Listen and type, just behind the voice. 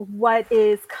What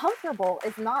is comfortable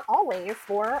is not always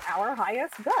for our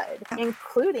highest good,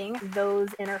 including those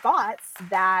inner thoughts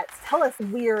that tell us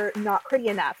we're not pretty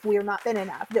enough, we're not thin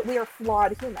enough, that we are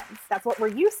flawed humans. That's what we're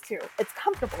used to. It's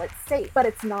comfortable, it's safe, but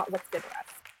it's not what's good for us.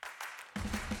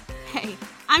 Hey,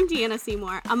 I'm Deanna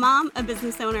Seymour, a mom, a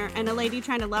business owner, and a lady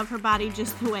trying to love her body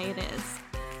just the way it is.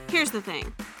 Here's the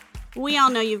thing. We all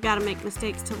know you've got to make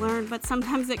mistakes to learn, but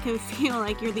sometimes it can feel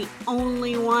like you're the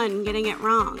only one getting it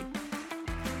wrong.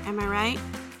 Am I right?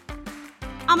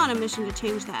 I'm on a mission to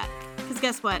change that, because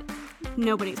guess what?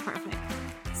 Nobody's perfect.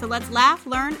 So let's laugh,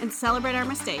 learn, and celebrate our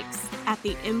mistakes at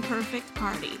the Imperfect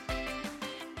Party.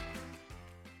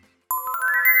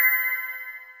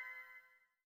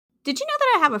 Did you know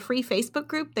that I have a free Facebook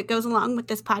group that goes along with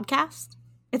this podcast?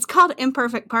 It's called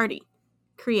Imperfect Party.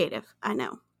 Creative, I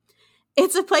know.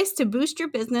 It's a place to boost your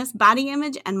business, body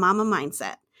image, and mama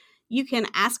mindset. You can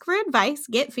ask for advice,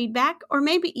 get feedback, or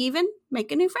maybe even make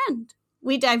a new friend.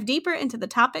 We dive deeper into the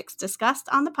topics discussed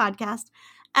on the podcast,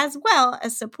 as well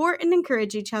as support and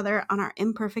encourage each other on our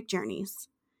imperfect journeys.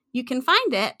 You can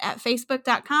find it at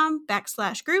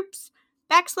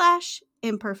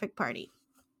facebook.com/groups/imperfect party.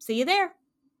 See you there.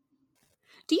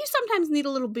 Do you sometimes need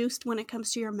a little boost when it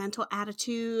comes to your mental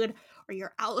attitude or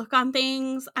your outlook on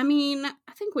things? I mean,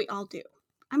 I think we all do.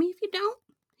 If you don't,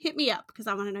 hit me up because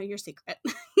I want to know your secret.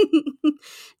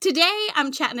 Today,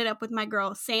 I'm chatting it up with my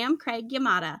girl, Sam Craig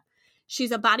Yamada.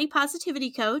 She's a body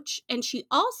positivity coach, and she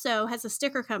also has a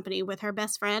sticker company with her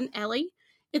best friend, Ellie.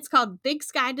 It's called Big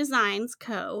Sky Designs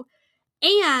Co.,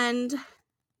 and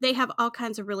they have all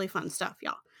kinds of really fun stuff,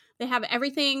 y'all. They have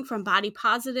everything from body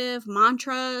positive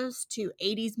mantras to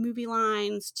 80s movie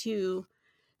lines to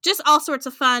just all sorts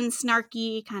of fun,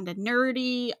 snarky, kind of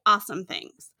nerdy, awesome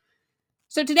things.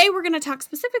 So today we're going to talk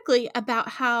specifically about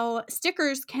how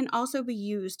stickers can also be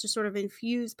used to sort of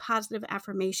infuse positive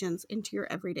affirmations into your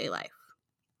everyday life.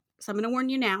 So I'm going to warn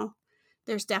you now,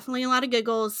 there's definitely a lot of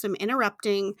giggles, some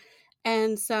interrupting,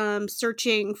 and some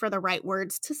searching for the right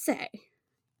words to say.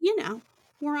 You know,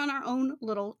 we're on our own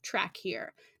little track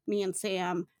here. Me and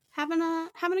Sam having a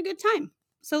good time.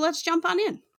 So let's jump on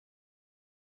in.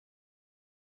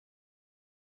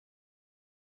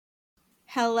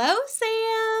 Hello,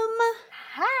 Sam.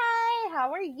 Hi,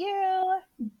 how are you?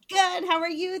 Good. How are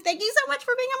you? Thank you so much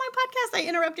for being on my podcast. I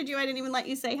interrupted you. I didn't even let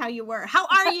you say how you were. How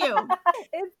are you?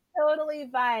 It's totally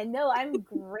fine. No, I'm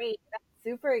great. I'm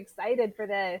super excited for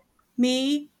this.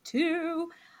 Me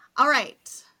too. All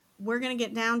right. We're going to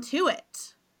get down to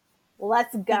it.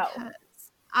 Let's go. Because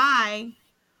I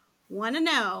want to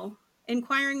know,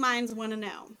 inquiring minds want to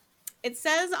know. It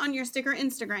says on your sticker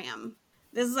Instagram,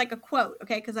 this is like a quote,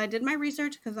 okay? Because I did my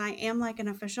research because I am like an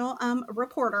official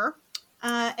reporter.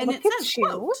 And Look it at says, you.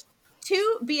 quote,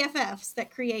 2 BFFs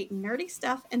that create nerdy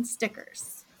stuff and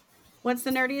stickers. What's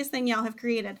the nerdiest thing y'all have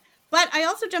created? But I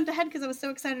also jumped ahead because I was so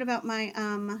excited about my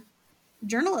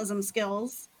journalism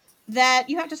skills that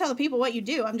you have to tell the people what you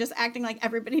do. I'm just acting like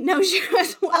everybody knows you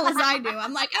as well as I do.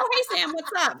 I'm like, oh, hey, Sam,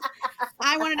 what's up?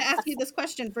 I wanted to ask you this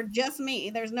question for just me.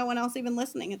 There's no one else even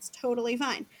listening. It's totally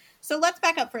fine. So let's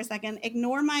back up for a second.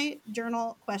 Ignore my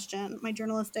journal question, my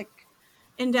journalistic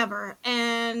endeavor,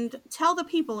 and tell the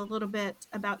people a little bit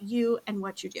about you and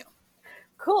what you do.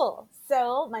 Cool.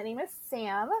 So my name is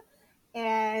Sam,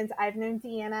 and I've known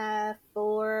Deanna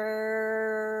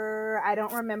for, I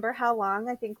don't remember how long.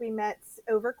 I think we met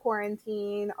over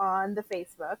quarantine on the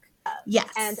Facebook.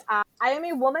 Yes. And I am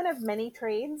a woman of many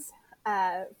trades.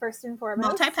 First and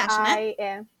foremost, multi-passionate.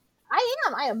 I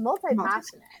am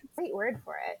multi-passionate. Great word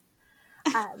for it.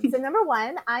 So number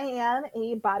one, I am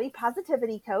a body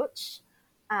positivity coach.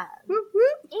 And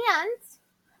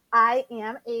I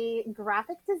am a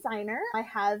graphic designer. I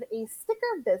have a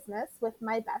sticker business with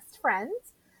my best friend,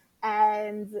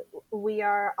 and we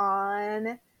are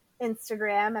on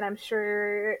Instagram, and I'm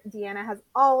sure Deanna has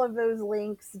all of those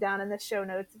links down in the show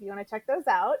notes if you want to check those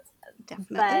out.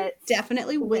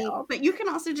 Definitely will. But you can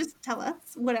also just tell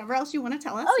us whatever else you want to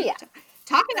tell us. Oh, yeah.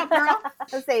 Talk it up, girl.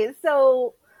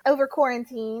 So over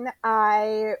quarantine,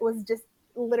 I was just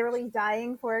literally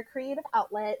dying for a creative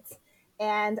outlet.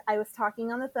 And I was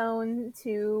talking on the phone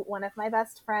to one of my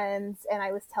best friends, and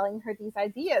I was telling her these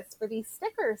ideas for these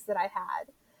stickers that I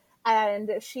had.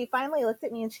 And she finally looked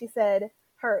at me and she said,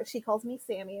 she calls me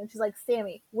Sammy, and she's like,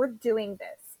 Sammy, we're doing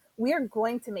this. We are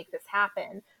going to make this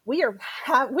happen. We're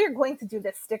going to do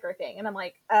this sticker thing. And I'm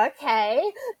like, okay.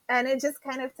 And it just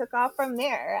kind of took off from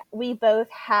there. We both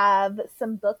have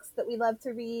some books that we love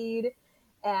to read,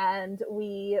 and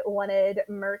we wanted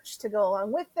merch to go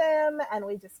along with them, and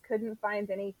we just couldn't find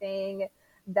anything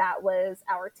that was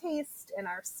our taste and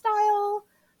our style.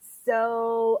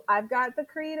 So I've got the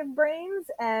creative brains,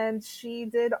 and she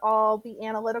did all the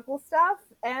analytical stuff,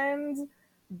 and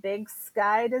Big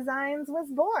Sky Designs was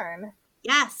born.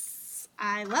 Yes,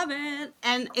 I love it.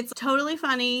 And it's totally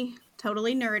funny,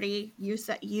 totally nerdy. You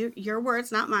said your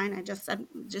words, not mine. I just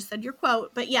said your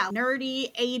quote. But yeah,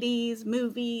 nerdy 80s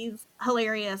movies,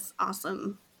 hilarious,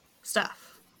 awesome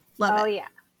stuff. Love Oh it. yeah.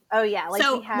 Oh yeah. Like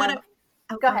So we have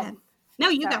go ahead. ahead. No,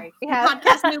 you Sorry. go.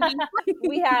 Podcast movie.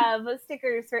 We have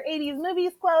stickers for 80s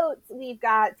movies quotes. We've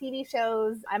got TV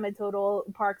shows. I'm a total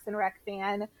Parks and Rec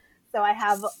fan. So I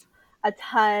have a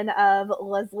ton of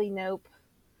Leslie Knope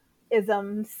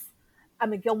isms.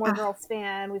 I'm a Gilmore Girls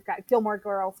fan. We've got Gilmore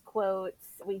Girls quotes.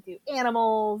 We do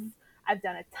animals. I've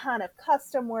done a ton of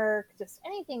custom work, just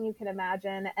anything you can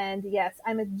imagine. And yes,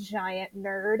 I'm a giant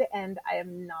nerd, and I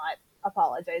am not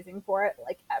apologizing for it,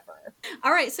 like, ever.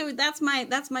 All right, so that's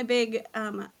my big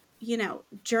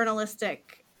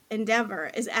journalistic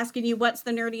endeavor, is asking you, what's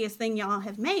the nerdiest thing y'all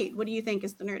have made? What do you think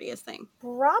is the nerdiest thing?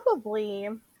 Probably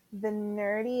the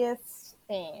nerdiest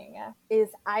thing is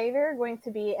either going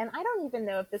to be, and I don't even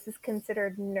know if this is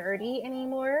considered nerdy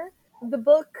anymore, the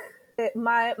book,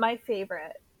 my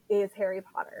favorite is Harry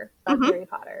Potter, Harry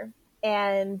Potter.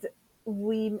 And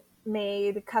we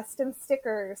made custom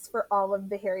stickers for all of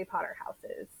the Harry Potter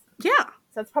houses. Yeah.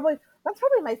 So that's probably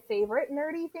my favorite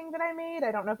nerdy thing that I made.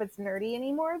 I don't know if it's nerdy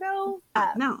anymore, though.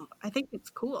 No, I think it's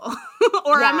cool.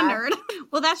 Or yeah. I'm a nerd.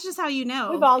 Well, that's just how you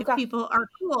know if people are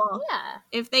cool. Yeah.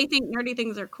 If they think nerdy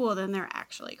things are cool, then they're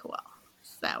actually cool.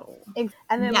 So. And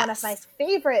then one of my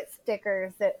favorite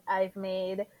stickers that I've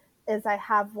made is I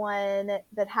have one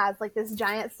that has like this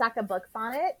giant stack of books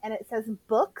on it, and it says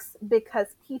books because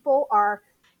people are.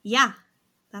 Yeah,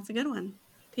 that's a good one.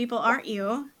 People aren't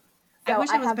you. So I wish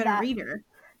I was a better reader.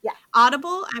 Yeah.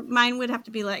 Audible, mine would have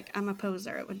to be like, I'm a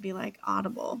poser. It would be like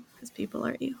Audible because people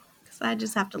are you. Because I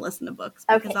just have to listen to books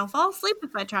because I'll fall asleep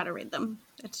if I try to read them.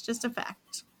 It's just a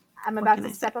fact. I'm about to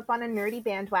step up on a nerdy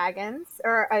bandwagon,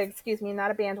 or excuse me,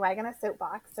 not a bandwagon, a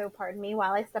soapbox. So pardon me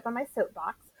while I step on my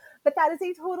soapbox. But that is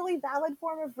a totally valid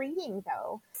form of reading,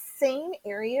 though. Same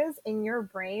areas in your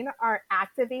brain are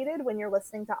activated when you're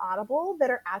listening to Audible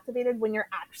that are activated when you're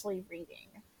actually reading.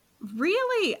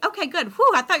 Really? Okay, good.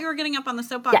 Whew, I thought you were getting up on the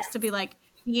soapbox to be like,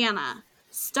 Deanna,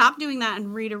 stop doing that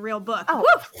and read a real book. Oh.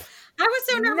 Whew. I was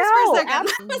so nervous for a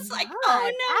second. I was like,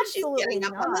 oh no, she's getting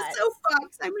up on the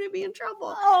soapbox. I'm going to be in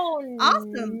trouble. Oh,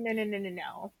 awesome.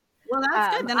 No. Well,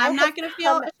 that's good. Then I'm not going to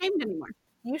feel ashamed anymore.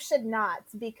 You should not,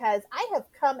 because I have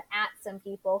come at some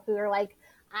people who are like,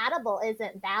 Audible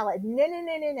isn't valid.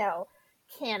 No.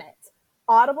 Can it?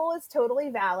 Audible is totally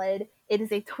valid. It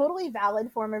is a totally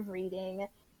valid form of reading.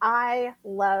 I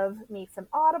love me some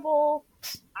Audible.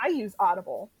 I use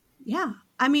Audible. Yeah.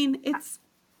 I mean, it's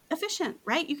efficient,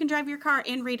 right? You can drive your car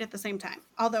and read at the same time.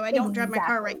 Although I don't drive my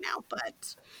car right now,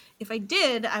 but if I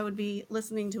did, I would be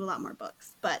listening to a lot more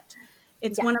books. But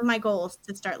it's one of my goals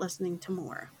to start listening to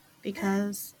more.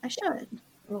 Because I should.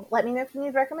 Let me know if you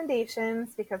need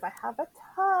recommendations, because I have a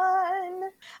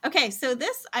ton. Okay, so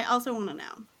this I also want to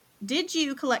know. Did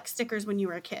you collect stickers when you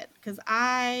were a kid? Because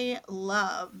I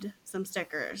loved some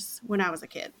stickers when I was a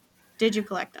kid. Did you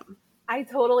collect them? I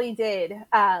totally did.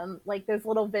 Like those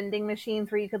little vending machines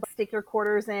where you could stick your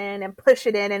quarters in and push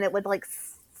it in, and it would like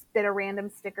spit a random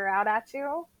sticker out at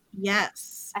you.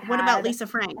 Yes. What about Lisa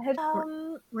Frank?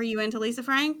 Were you into Lisa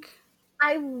Frank?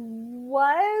 I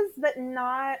was, but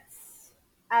not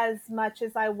as much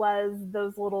as I was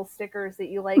those little stickers that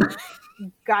you like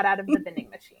got out of the vending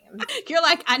machine. You're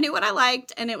like, I knew what I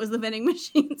liked, and it was the vending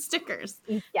machine stickers.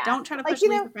 Yeah. Don't try to push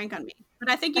Lisa Frank on me. But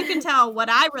I think you can tell what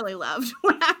I really loved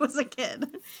when I was a kid.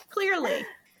 Clearly.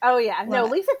 Oh, yeah. No,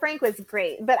 Lisa Frank was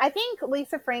great. But I think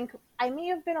Lisa Frank, I may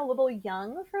have been a little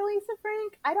young for Lisa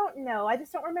Frank. I don't know. I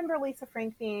just don't remember Lisa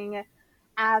Frank being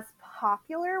as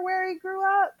popular where I grew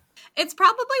up. It's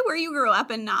probably where you grew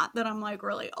up and not that I'm like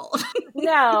really old.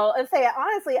 No,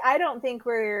 honestly, I don't think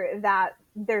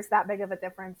there's that big of a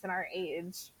difference in our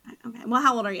age. Okay. Well,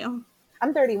 how old are you?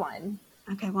 I'm 31.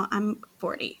 Okay. Well, I'm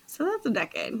 40. So that's a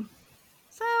decade.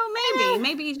 So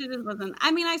maybe she just wasn't.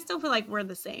 I mean, I still feel like we're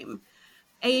the same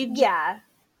age. Yeah.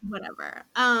 Whatever.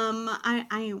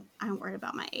 I ain't worried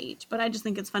about my age, but I just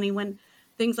think it's funny when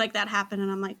things like that happen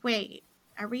and I'm like, wait,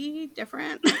 are we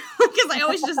different? Because I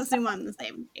always just assume I'm the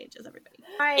same age as everybody.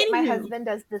 My husband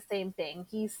does the same thing.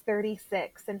 He's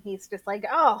 36, and he's just like,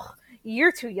 oh,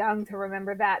 you're too young to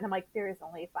remember that. And I'm like, there is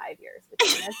only 5 years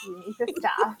between us. You need to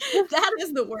stop. That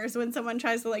is the worst, when someone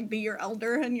tries to like be your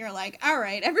elder and you're like, all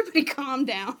right, everybody calm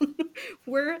down.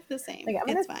 We're the same.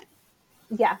 It's fine.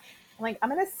 Yeah. I'm like, I'm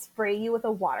going to spray you with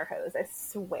a water hose, I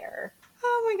swear.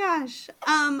 Oh my gosh.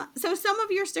 So some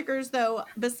of your stickers, though,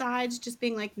 besides just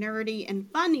being like nerdy and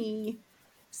funny,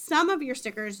 some of your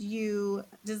stickers you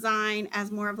design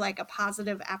as more of like a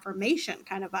positive affirmation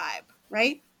kind of vibe,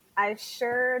 right? I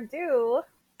sure do.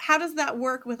 How does that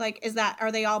work with like,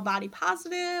 are they all body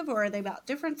positive, or are they about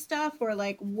different stuff, or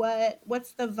like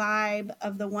what's the vibe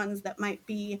of the ones that might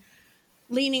be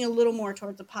leaning a little more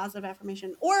towards a positive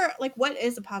affirmation, or like what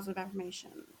is a positive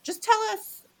affirmation? Just tell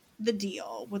us the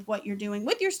deal with what you're doing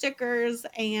with your stickers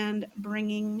and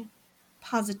bringing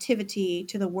positivity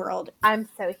to the world. I'm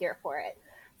so here for it.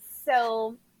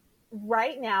 So,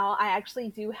 right now, I actually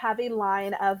do have a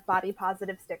line of body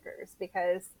positive stickers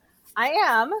because I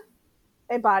am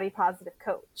a body positive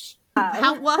coach.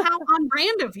 How on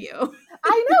brand of you.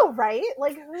 I know, right?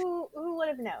 Like who would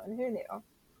have known? Who knew?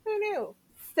 Who knew?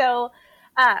 So,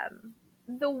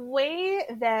 the way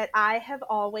that I have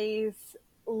always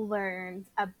learned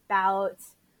about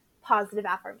positive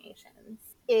affirmations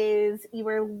is you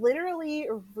are literally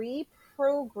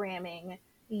reprogramming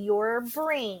your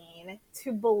brain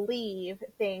to believe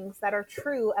things that are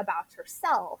true about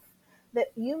yourself that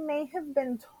you may have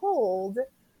been told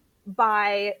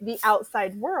by the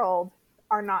outside world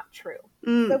are not true.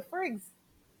 So,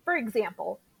 for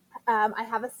example, I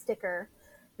have a sticker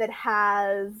that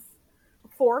has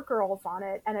 4 girls on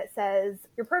it, and it says,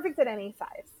 "You're perfect at any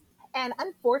size." And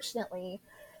unfortunately,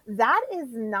 that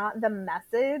is not the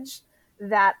message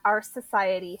that our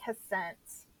society has sent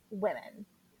women.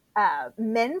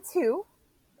 Men too.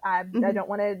 I don't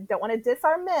want to diss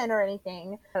our men or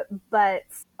anything, but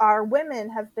our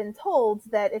women have been told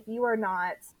that if you are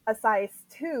not a size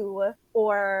 2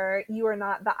 or you are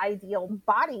not the ideal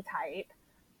body type,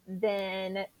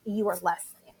 then you are less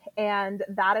than. And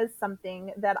that is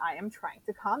something that I am trying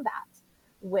to combat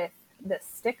with this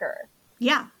sticker.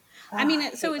 Yeah. I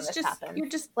mean, so it's just happens. You're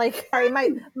just like, sorry,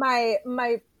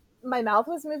 my mouth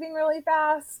was moving really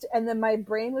fast, and then my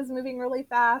brain was moving really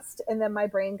fast, and then my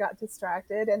brain got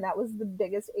distracted, and that was the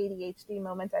biggest ADHD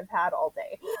moment I've had all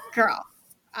day. Girl,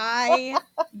 I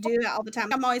do that all the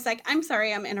time. I'm always like, I'm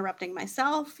sorry, I'm interrupting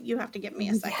myself. You have to give me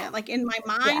a second. Yeah. Like in my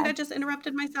mind, I just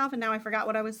interrupted myself, and now I forgot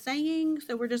what I was saying.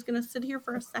 So we're just going to sit here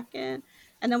for a second.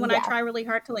 And then when I try really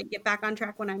hard to like get back on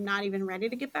track when I'm not even ready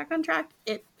to get back on track,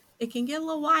 it can get a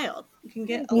little wild. It can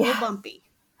get a little bumpy.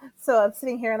 So I'm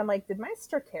sitting here and I'm like, did my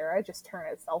Stricara just turn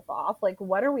itself off? Like,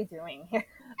 what are we doing here?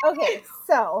 Okay,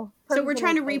 so we're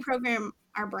trying to reprogram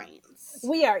our brains.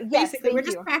 We are, yes. Basically, we're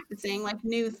just practicing like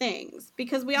new things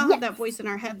because we all have that voice in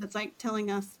our head that's like telling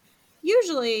us,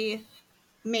 usually,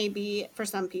 maybe for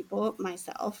some people,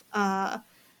 myself,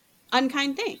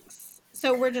 unkind things.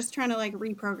 So we're just trying to like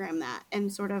reprogram that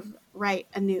and sort of write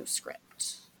a new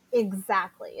script.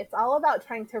 Exactly. It's all about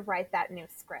trying to write that new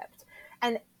script.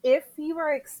 And if you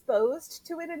are exposed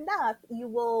to it enough, you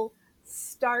will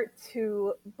start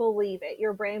to believe it.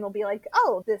 Your brain will be like,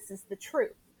 oh, this is the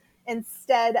truth.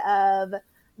 Instead of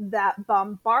that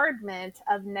bombardment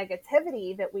of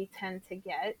negativity that we tend to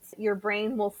get, your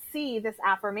brain will see this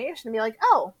affirmation and be like,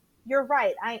 oh, you're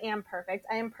right. I am perfect.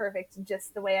 I am perfect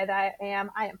just the way that I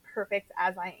am. I am perfect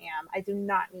as I am. I do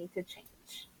not need to change.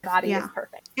 Body is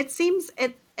perfect. It seems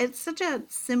it's such a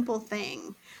simple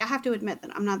thing. I have to admit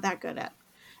that I'm not that good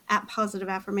at positive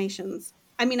affirmations.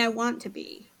 I mean, I want to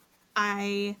be.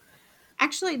 I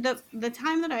actually the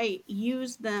time that I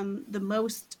used them the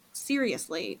most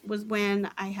seriously was when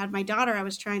I had my daughter. I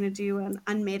was trying to do an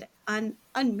unmedicated I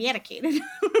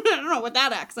don't know what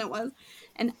that accent was,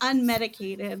 an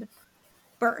unmedicated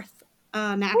birth,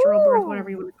 natural birth, whatever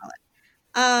you want to call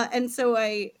it. And so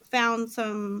I found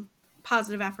some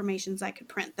positive affirmations I could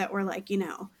print that were like,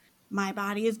 my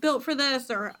body is built for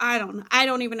this, or I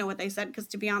don't even know what they said, because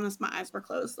to be honest, my eyes were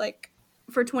closed like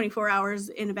for 24 hours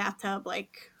in a bathtub,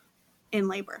 like in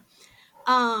labor.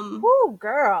 Ooh,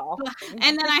 girl.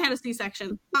 And then I had a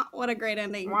C-section. What a great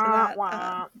ending to that.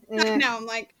 Now I'm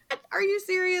like, are you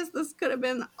serious? This could have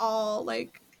been all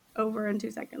like over in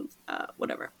 2 seconds.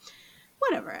 Whatever.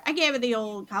 I gave it the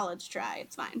old college try.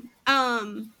 It's fine.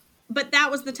 But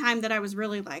that was the time that I was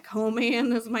really like, oh man,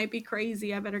 this might be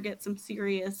crazy. I better get some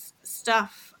serious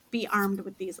stuff, be armed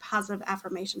with these positive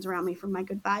affirmations around me for my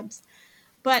good vibes.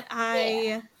 But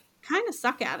I kind of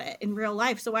suck at it in real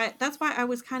life. So that's why I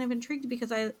was kind of intrigued,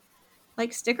 because I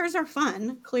like stickers are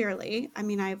fun, clearly. I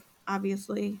mean, I've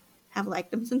obviously have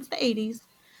liked them since the 80s.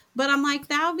 But I'm like,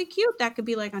 that would be cute. That could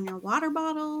be like on your water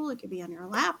bottle. It could be on your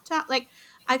laptop. Like,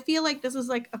 I feel like this is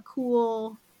like a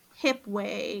cool, hip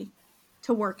way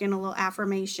to work in a little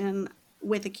affirmation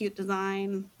with a cute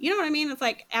design. You know what I mean? It's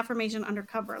like affirmation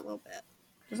undercover a little bit.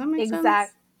 Does that make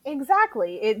sense?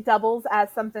 Exactly. It doubles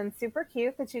as something super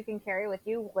cute that you can carry with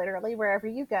you literally wherever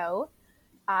you go.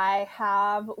 I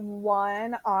have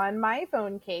one on my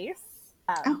phone case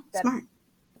Oh, that smart.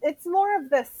 it's more of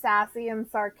the sassy and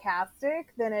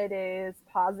sarcastic than it is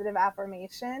positive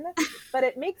affirmation, but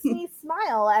it makes me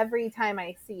smile every time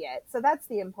I see it. So that's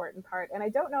the important part. And I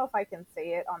don't know if I can say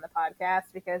it on the podcast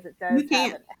because it does You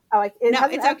have can't. it No, has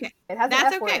an it's F, okay. it has an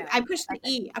That's F word okay. in it. I pushed the Okay.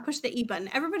 E. I pushed the E button.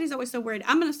 Everybody's always so worried.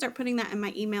 I'm gonna start putting that in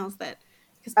my emails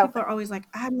because people Okay. are always like,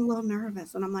 I'm a little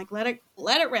nervous, and I'm like, let it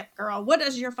rip, girl. What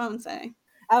does your phone say?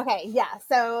 Okay, yeah.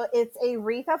 So it's a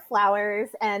wreath of flowers,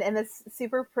 and in this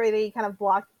super pretty kind of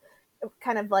block,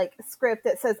 kind of like script,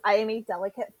 it says, "I am a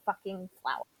delicate fucking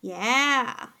flower."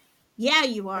 Yeah, yeah,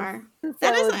 you are. And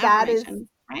That is so an that is, affirmation,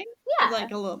 right? It's yeah.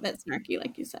 like a little bit snarky,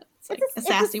 like you said. It's It's like a it's a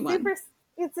sassy one. super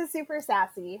it's a super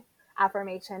sassy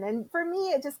affirmation, and for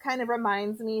me, it just kind of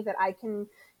reminds me that I can,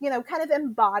 kind of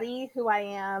embody who I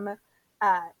am.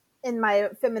 Uh, in my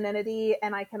femininity,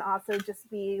 and I can also just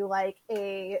be like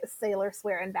a sailor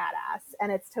swearing badass,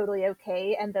 and it's totally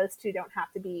okay. And those two don't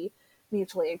have to be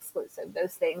mutually exclusive.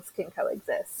 Those things can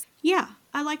coexist. Yeah,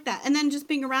 I like that. And then just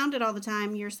being around it all the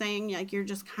time, you're saying like you're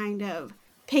just kind of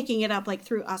picking it up like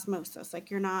through osmosis.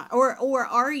 Like you're not or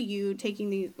are you taking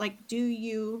these like do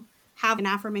you have an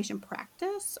affirmation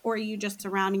practice or are you just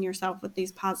surrounding yourself with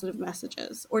these positive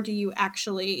messages or do you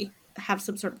actually have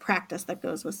some sort of practice that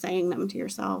goes with saying them to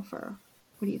yourself or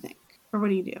what do you think? Or what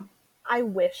do you do? I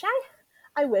wish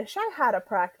I had a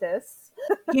practice.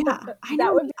 Yeah, I That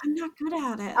know would be I'm not good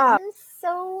at it. I'm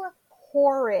so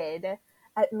horrid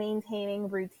at maintaining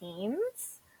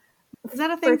routines Is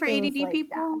that a for thing for things ADD like that.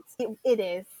 people? It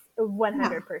is Yeah.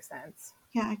 100%.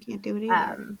 Yeah, I can't do it either.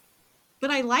 Um,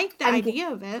 But I like the I'm idea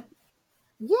of it.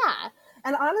 Yeah.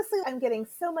 And honestly, I'm getting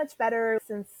so much better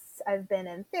since I've been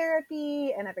in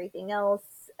therapy and everything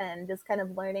else and just kind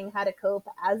of learning how to cope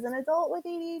as an adult with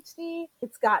ADHD.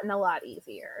 It's gotten a lot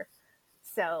easier.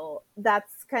 So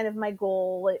that's kind of my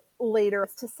goal later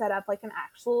is to set up like an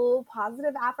actual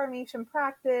positive affirmation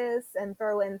practice and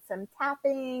throw in some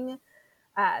tapping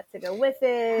to go with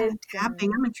it. Tapping.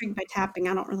 And I'm intrigued by tapping.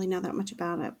 I don't really know that much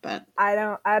about it, but I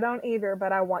don't either,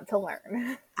 but I want to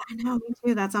learn. I know me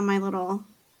too. That's on my little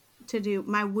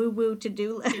my woo-woo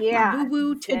to-do list. My Yeah,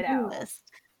 woo-woo to-do ditto. list.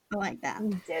 I like that.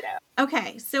 Ditto.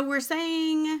 Okay, so we're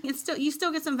saying you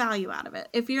still get some value out of it.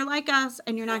 If you're like us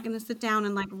and you're not going to sit down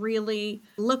and like really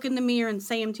look in the mirror and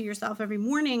say them to yourself every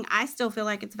morning, I still feel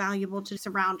like it's valuable to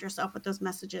surround yourself with those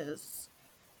messages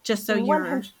just so you're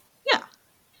 100 yeah.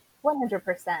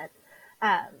 100%.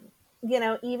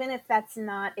 Even if that's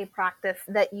not a practice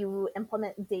that you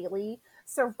implement daily,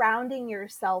 surrounding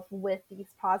yourself with these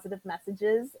positive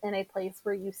messages in a place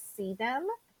where you see them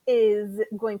is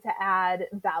going to add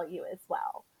value as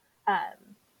well.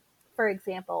 For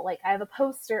example, like I have a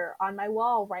poster on my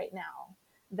wall right now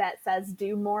that says,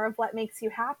 "Do more of what makes you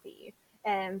happy."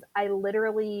 And I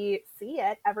literally see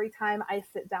it every time I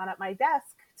sit down at my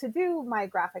desk to do my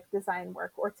graphic design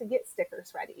work or to get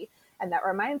stickers ready. And that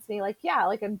reminds me, like, yeah,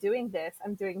 like I'm doing this,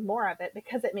 I'm doing more of it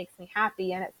because it makes me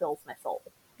happy and it fills my soul.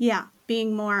 Yeah,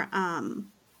 being more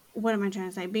what am I trying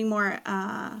to say? Being more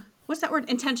what's that word?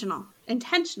 Intentional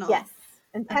Yes,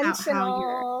 about how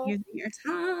you're intentional. using your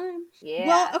time. Well,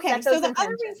 Yeah, okay, set so those the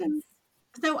other intentions. reason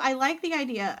so I like the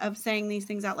idea of saying these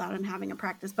things out loud and having a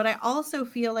practice, but I also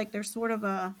feel like there's sort of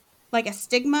a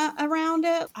stigma around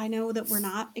it. I know that we're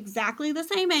not exactly the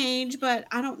same age, but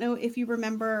I don't know if you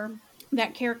remember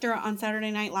that character on Saturday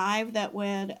Night Live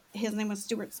his name was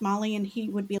Stuart Smalley and he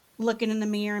would be looking in the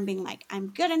mirror and being like, I'm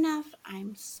good enough,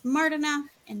 I'm smart enough,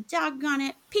 and doggone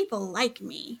it, people like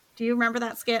me. Do you remember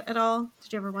that skit at all?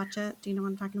 Did you ever watch it? Do you know what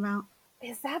I'm talking about?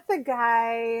 Is that the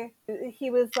guy? He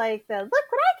was like the look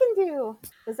what I can do.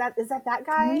 Is that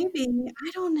guy? Maybe.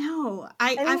 I don't know. And I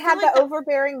he feel had like the that.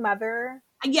 overbearing mother.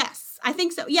 Yes, I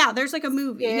think so. Yeah, there's like a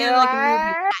movie. He had like a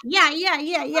movie. Scared. Yeah, yeah,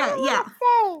 yeah, I yeah, don't yeah. want to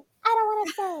say. I don't want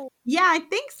to say. Yeah, I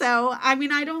think so. I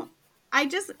mean, I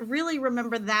just really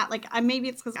remember that. Like, maybe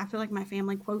it's because I feel like my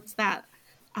family quotes that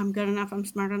I'm good enough, I'm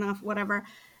smart enough, whatever.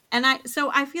 And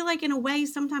so I feel like in a way,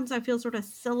 sometimes I feel sort of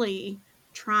silly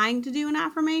trying to do an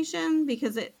affirmation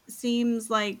because it seems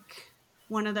like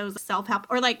one of those self-help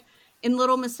or like in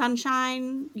Little Miss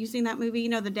Sunshine, you seen that movie?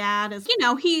 The dad is,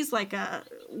 he's like a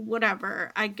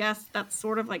whatever. I guess that's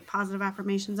sort of like positive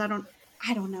affirmations. I don't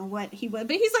know what he would,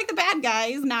 but he's like the bad guy.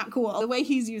 He's not cool. The way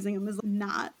he's using them is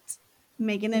not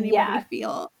making anybody Yeah,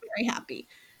 feel very happy.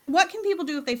 What can people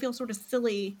do if they feel sort of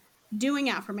silly doing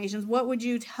affirmations? What would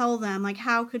you tell them? Like,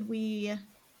 how could we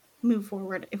move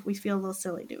forward if we feel a little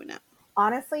silly doing it?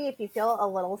 honestly, if you feel a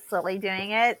little silly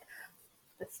doing it,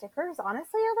 the stickers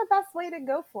honestly are the best way to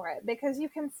go for it, because you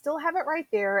can still have it right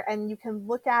there and you can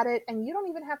look at it and you don't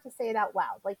even have to say it out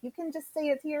loud. Like, you can just say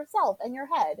it to yourself in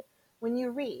your head when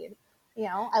you read. You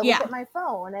know, I look Yeah. at my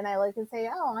phone and I look and say,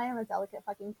 oh, I am a delicate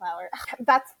fucking flower.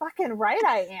 That's fucking right,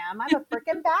 I am. I'm a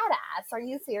freaking badass. Are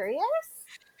you serious?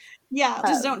 Yeah,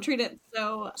 just don't treat it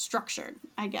so structured,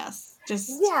 I guess.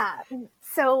 Just Yeah.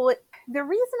 So the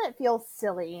reason it feels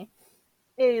silly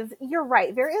is, you're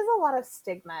right, there is a lot of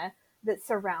stigma that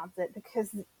surrounds it,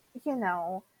 because, you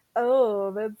know,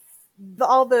 oh, that's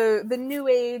all the new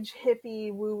age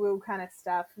hippie woo woo kind of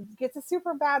stuff gets a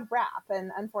super bad rap,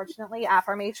 and unfortunately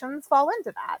affirmations fall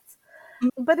into that.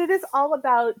 But it is all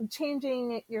about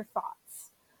changing your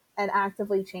thoughts and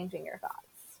actively changing your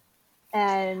thoughts,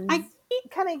 and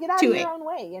kind of get out of your own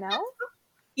way, you know?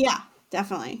 Yeah,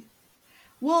 definitely.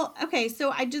 Well, okay,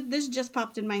 so this just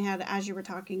popped in my head as you were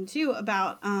talking too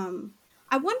about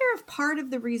I wonder if part of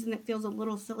the reason it feels a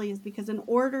little silly is because in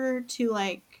order to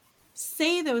like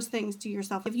say those things to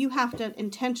yourself, if you have to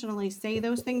intentionally say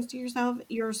those things to yourself,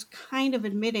 you're kind of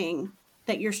admitting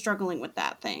that you're struggling with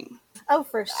that thing. Oh,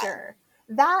 for sure.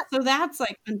 So that's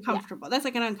like uncomfortable. Yeah. That's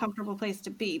like an uncomfortable place to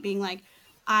be, being like,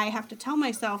 I have to tell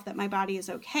myself that my body is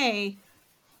okay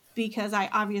because I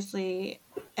obviously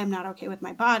am not okay with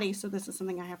my body. So this is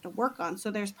something I have to work on.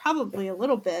 So there's probably a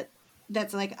little bit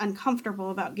that's like uncomfortable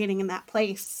about getting in that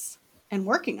place and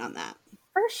working on that.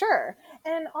 For sure.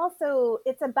 And also,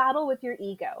 it's a battle with your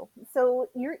ego. So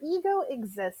your ego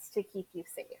exists to keep you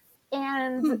safe.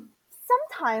 And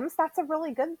sometimes that's a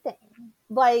really good thing.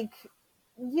 Like,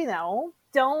 you know,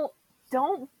 don't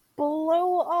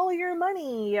blow all your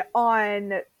money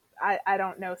on, I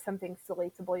don't know, something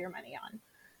silly to blow your money on.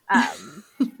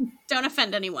 Don't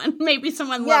offend anyone. Maybe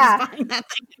someone loves buying that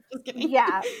thing. Just kidding.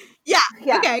 Yeah.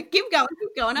 Okay, keep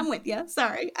going. I'm with you.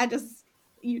 Sorry. I just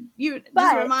you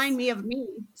just remind me of me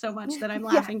so much that I'm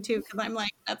laughing too, because I'm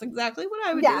like, that's exactly what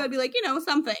I would do. I'd be like, you know,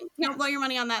 something. Don't blow your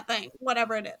money on that thing,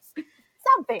 whatever it is.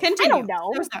 Something. Continue. I don't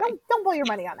know. Don't blow your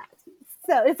money on that.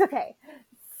 So it's okay.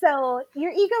 So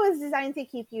your ego is designed to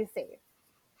keep you safe,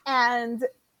 and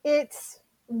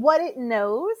what it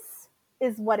knows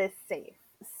is what is safe.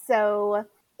 So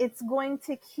it's going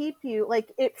to keep you,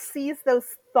 like, it sees those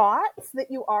thoughts that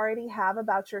you already have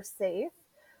about your safe.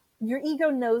 Your ego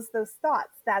knows those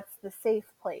thoughts. That's the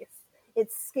safe place.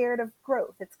 It's scared of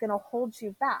growth. It's going to hold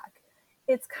you back.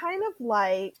 It's kind of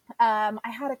like, I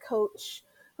had a coach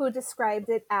who described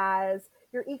it as,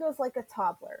 your ego's like a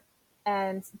toddler.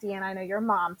 And Deanna, I know you're a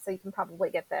mom, so you can probably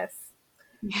get this.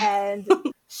 And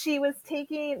she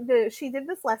did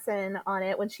this lesson on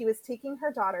it when she was taking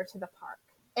her daughter to the park.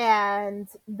 And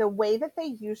the way that they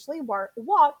usually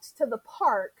walked to the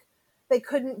park, they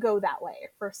couldn't go that way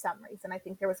for some reason. I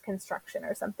think there was construction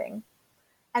or something.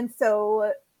 And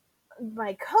so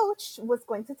my coach was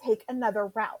going to take another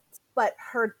route. But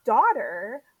her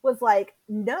daughter was like,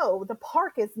 no, the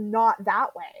park is not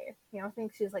that way. You know, I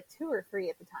think she was like 2 or 3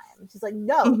 at the time. She's like,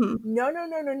 no.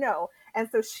 And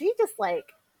so she just,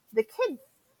 like, the kid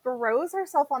throws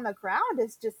herself on the ground,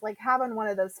 is just like having one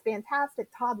of those fantastic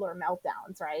toddler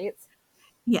meltdowns, right?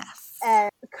 Yes.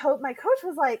 And my coach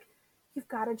was like, you've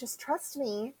got to just trust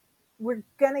me. We're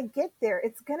going to get there.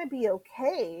 It's going to be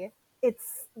okay.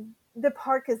 The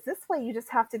park is this way. You just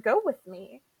have to go with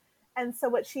me. And so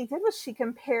what she did was she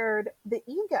compared the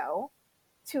ego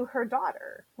to her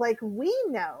daughter. Like, we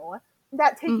know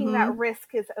that taking that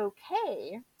risk is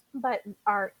okay, but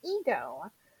our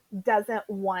ego doesn't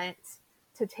want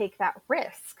to take that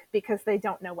risk because we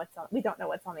don't know what's on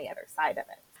the other side of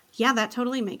it. Yeah, that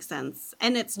totally makes sense.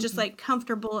 And it's just like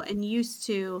comfortable and used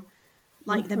to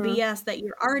like the BS that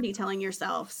you're already telling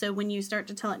yourself. So when you start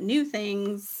to tell it new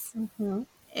things,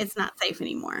 it's not safe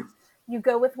anymore. You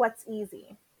go with what's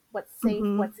easy. What's safe,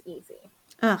 what's easy.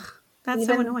 Ugh, that's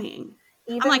so annoying.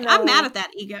 I'm like, I'm mad at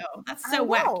that ego. That's so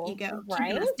whack, ego.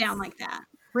 Right? Keeping us down like that.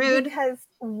 Rude. Because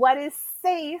what is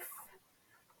safe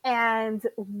and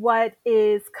what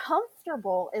is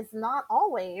comfortable is not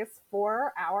always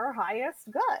for our highest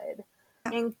good,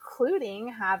 including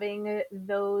having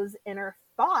those inner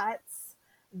thoughts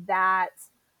that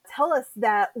tell us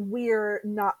that we're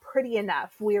not pretty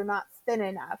enough, we're not thin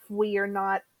enough, we are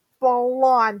not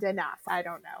blonde enough. I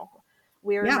don't know.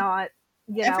 We're not,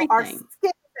 our skin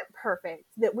isn't perfect,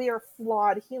 that we are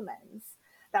flawed humans.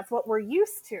 That's what we're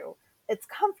used to. It's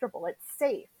comfortable, it's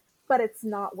safe, but it's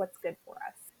not what's good for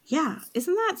us. Yeah.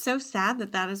 Isn't that so sad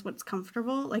that is what's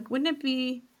comfortable? Like, wouldn't it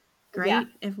be great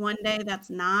if one day that's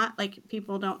not, like,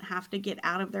 people don't have to get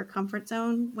out of their comfort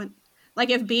zone? Like,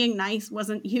 if being nice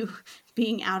wasn't you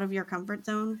being out of your comfort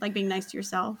zone, like being nice to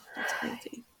yourself, that's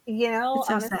crazy. It's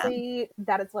so sad. honestly,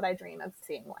 that is what I dream of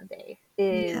seeing one day,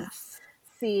 is Yes.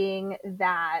 seeing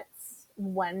that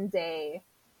one day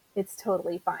it's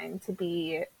totally fine to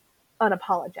be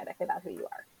unapologetic about who you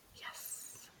are.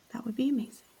 Yes. That would be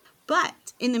amazing.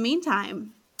 But in the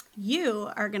meantime, you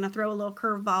are going to throw a little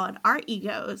curveball at our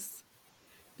egos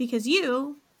because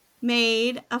you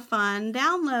made a fun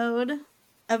download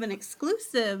of an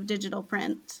exclusive digital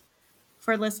print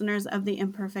for listeners of the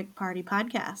Imperfect Party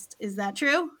podcast. Is that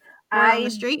true? Word on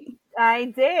the street? I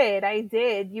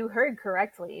did. You heard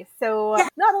correctly. So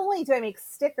not only do I make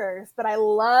stickers, but I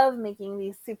love making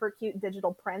these super cute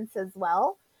digital prints as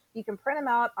well. You can print them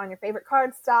out on your favorite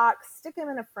cardstock, stick them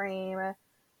in a frame,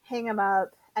 hang them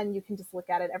up, and you can just look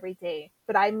at it every day.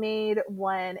 But I made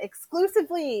one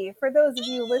exclusively for those of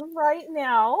you listening right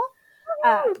now.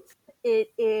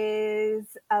 It is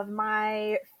of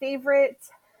my favorite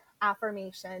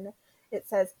affirmation. It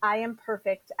says, "I am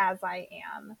perfect as I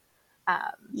am."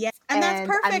 Yes. And that's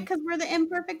perfect because we're the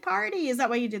Imperfect Party. Is that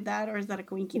why you did that, or is that a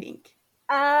coinky dink?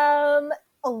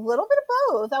 A little bit of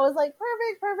both. I was like,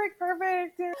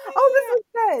 perfect. Oh, this is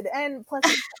good. And plus,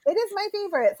 it is my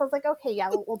favorite. So I was like, okay, yeah,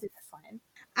 we'll do this one.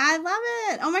 I love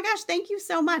it. Oh my gosh, thank you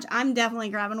so much. I'm definitely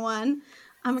grabbing one.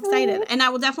 I'm excited. And I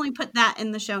will definitely put that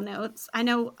in the show notes. I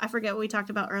forget what we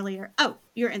talked about earlier. Oh,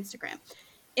 your Instagram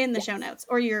in the show notes,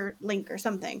 or your link or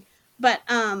something. But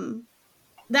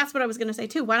that's what I was going to say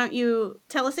too. Why don't you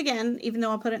tell us again, even though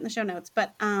I'll put it in the show notes,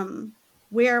 but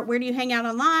where do you hang out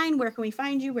online? Where can we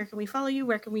find you? Where can we follow you?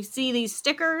 Where can we see these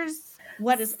stickers?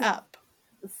 What is up?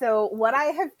 So what I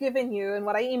have given you and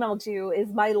what I emailed you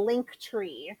is my link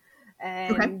tree.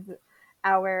 And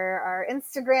our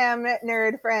Instagram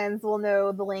nerd friends will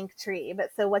know the link tree.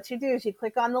 But so what you do is you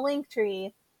click on the link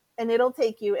tree and it'll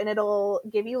take you and it'll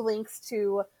give you links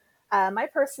to my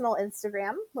personal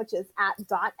Instagram, which is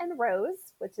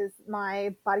 @dotandrose, which is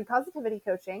my body positivity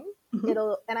coaching. Mm-hmm.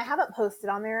 And I haven't posted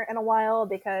on there in a while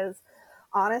because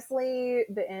honestly,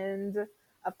 the end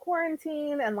of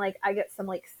quarantine and like I get some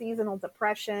like seasonal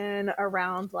depression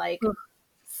around like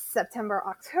September,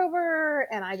 October,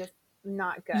 and I just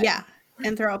not good. Yeah.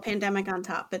 And throw a pandemic on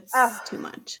top. It's too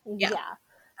much. Yeah.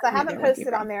 So I haven't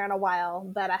posted on there in a while,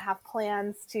 but I have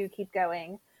plans to keep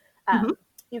going.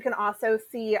 You can also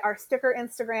see our sticker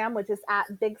Instagram, which is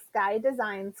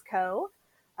 @BigSkyDesignsCo.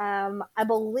 I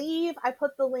believe I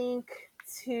put the link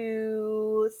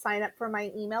to sign up for my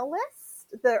email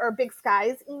list, or Big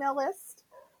Sky's email list.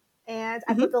 And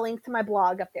I put the link to my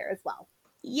blog up there as well.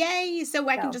 Yay! So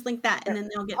I can just link that and then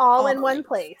they'll get all in one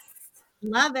place.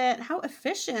 Love it. How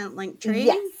efficient, Linktree.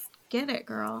 Yes. Get it,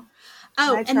 girl.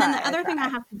 Oh, and then the other thing I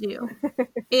have to do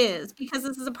is, because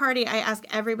this is a party, I ask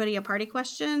everybody a party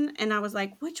question. And I was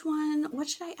like, what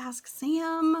should I ask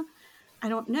Sam? I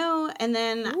don't know. And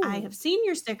then I have seen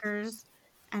your stickers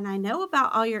and I know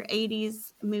about all your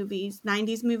 80s movies,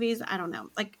 90s movies. I don't know,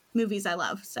 like movies I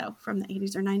love. So from the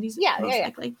 80s or 90s, most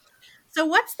likely. So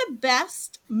what's the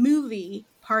best movie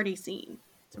party scene?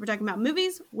 So we're talking about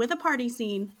movies with a party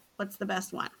scene. What's the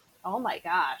best one? Oh my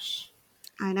gosh.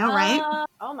 I know, right?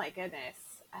 Oh my goodness.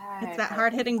 It's that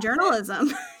hard-hitting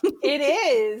journalism. It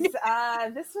is.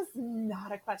 This was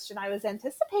not a question I was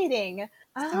anticipating.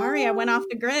 Sorry, I went off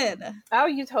the grid. Oh,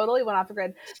 you totally went off the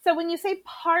grid. So when you say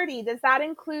party, does that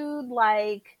include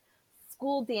like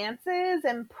school dances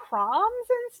and proms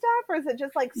and stuff, or is it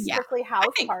just like strictly house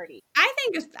party?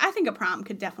 I think a prom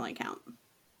could definitely count.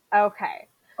 Okay.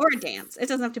 Or a dance. It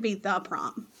doesn't have to be the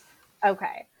prom.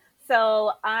 Okay.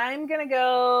 So I'm gonna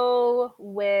go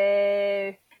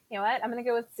with, you know what? I'm gonna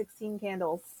go with 16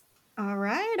 Candles. All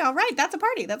right. That's a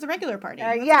party. That's a regular party.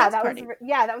 That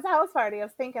was a house party. I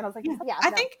was thinking. I was like,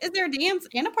 I think, is there a dance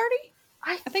and a party?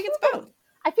 I think it's both.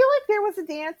 I feel like there was a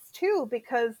dance too,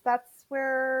 because that's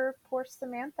where poor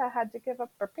Samantha had to give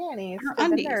up her panties for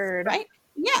undies, the nerd, right?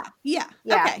 Yeah.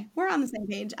 Okay, we're on the same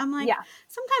page. I'm like,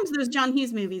 sometimes those John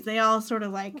Hughes movies, they all sort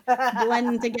of like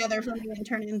blend together for me and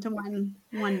turn into one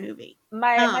movie.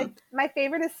 My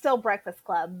favorite is still Breakfast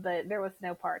Club, but there was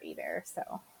no party there,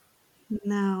 so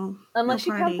no. Unless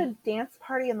you count the dance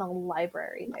party in the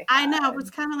library. I know, it was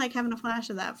kind of like having a flash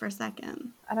of that for a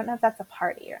second. I don't know if that's a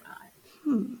party or not.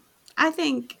 I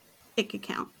think it could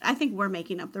count. I think we're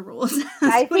making up the rules.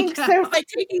 I think so. Like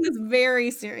taking this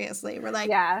very seriously. We're like,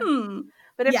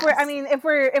 But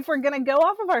if we're gonna go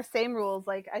off of our same rules,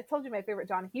 like I told you, my favorite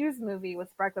John Hughes movie was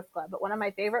Breakfast Club, but one of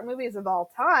my favorite movies of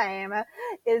all time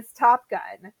is Top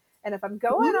Gun. And if I'm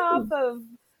going off of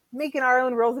making our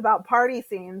own rules about party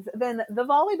scenes, then the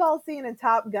volleyball scene in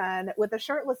Top Gun with a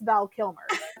shirtless Val Kilmer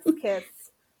kiss,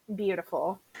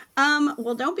 beautiful.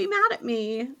 Well, don't be mad at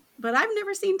me, but I've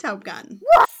never seen Top Gun.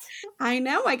 What? I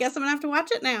know. I guess I'm going to have to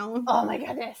watch it now. Oh my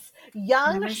goodness.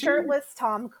 Young, Never seen shirtless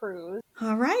Tom Cruise.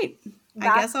 All right.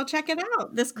 I guess I'll check it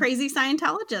out. This crazy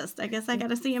Scientologist. I guess I got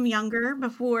to see him younger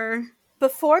before the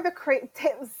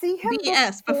see him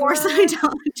before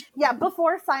Scientology. Yeah,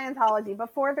 before Scientology,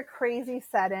 before the crazy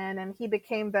set in and he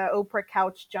became the Oprah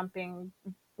couch jumping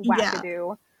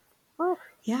wackadoo.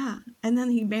 Yeah. And then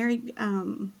he married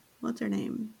what's her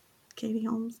name? Katie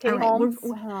Holmes. Katie Holmes.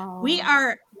 We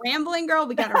are rambling, girl.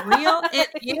 We got to reel it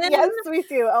in. Yes, we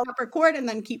do. I'll record and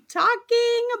then keep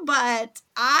talking. But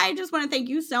I just want to thank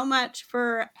you so much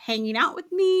for hanging out with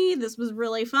me. This was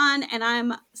really fun. And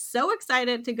I'm so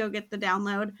excited to go get the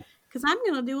download because I'm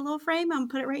going to do a little frame. I'm going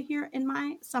to put it right here in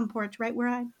my sun porch, right where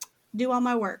I do all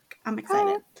my work. I'm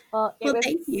excited. Well, it was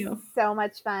thank you. So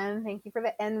much fun. Thank you for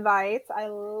the invite. I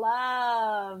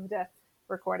loved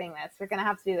recording this. We're going to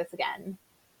have to do this again.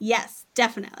 Yes,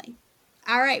 definitely.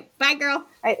 All right. Bye, girl. All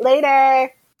right.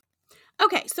 Later.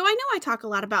 Okay. So I know I talk a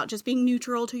lot about just being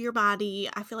neutral to your body.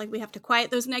 I feel like we have to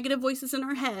quiet those negative voices in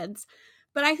our heads.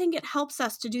 But I think it helps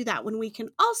us to do that when we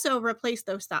can also replace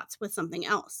those thoughts with something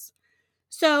else.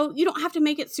 So you don't have to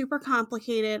make it super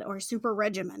complicated or super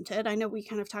regimented. I know we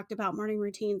kind of talked about morning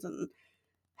routines and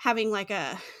having like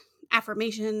a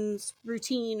affirmations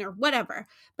routine or whatever.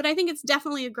 But I think it's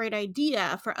definitely a great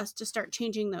idea for us to start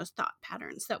changing those thought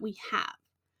patterns that we have.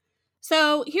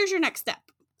 So here's your next step.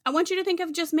 I want you to think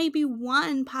of just maybe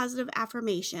one positive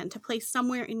affirmation to place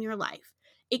somewhere in your life.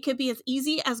 It could be as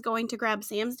easy as going to grab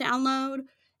Sam's download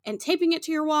and taping it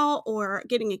to your wall or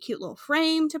getting a cute little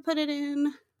frame to put it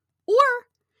in. Or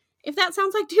if that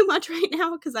sounds like too much right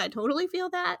now, because I totally feel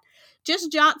that,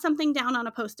 just jot something down on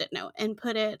a Post-it note and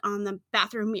put it on the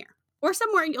bathroom mirror or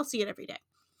somewhere you'll see it every day.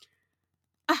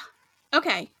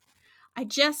 Okay, I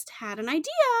just had an idea.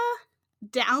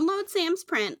 Download Sam's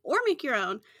print or make your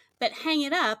own, but hang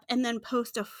it up and then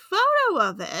post a photo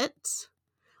of it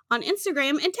on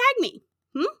Instagram and tag me.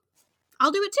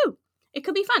 I'll do it too. It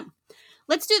could be fun.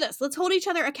 Let's do this. Let's hold each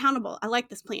other accountable. I like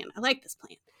this plan.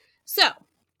 So,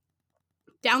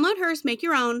 download hers, make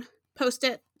your own, post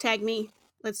it, tag me.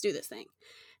 Let's do this thing.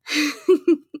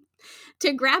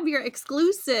 To grab your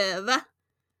exclusive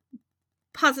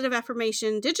positive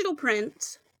affirmation digital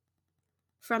print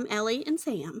from Ellie and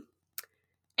Sam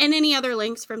and any other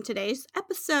links from today's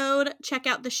episode, check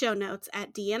out the show notes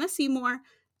at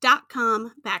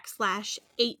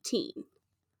deannaseymour.com/18.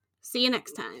 See you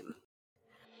next time.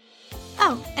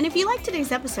 Oh, and if you liked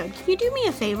today's episode, can you do me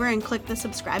a favor and click the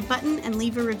subscribe button and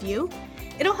leave a review?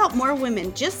 It'll help more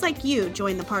women just like you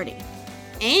join the party.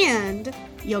 And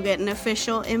you'll get an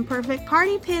official Imperfect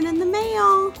Party pin in the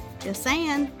mail. Just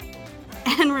saying.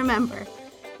 And remember,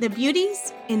 the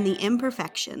beauty's in the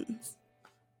imperfections.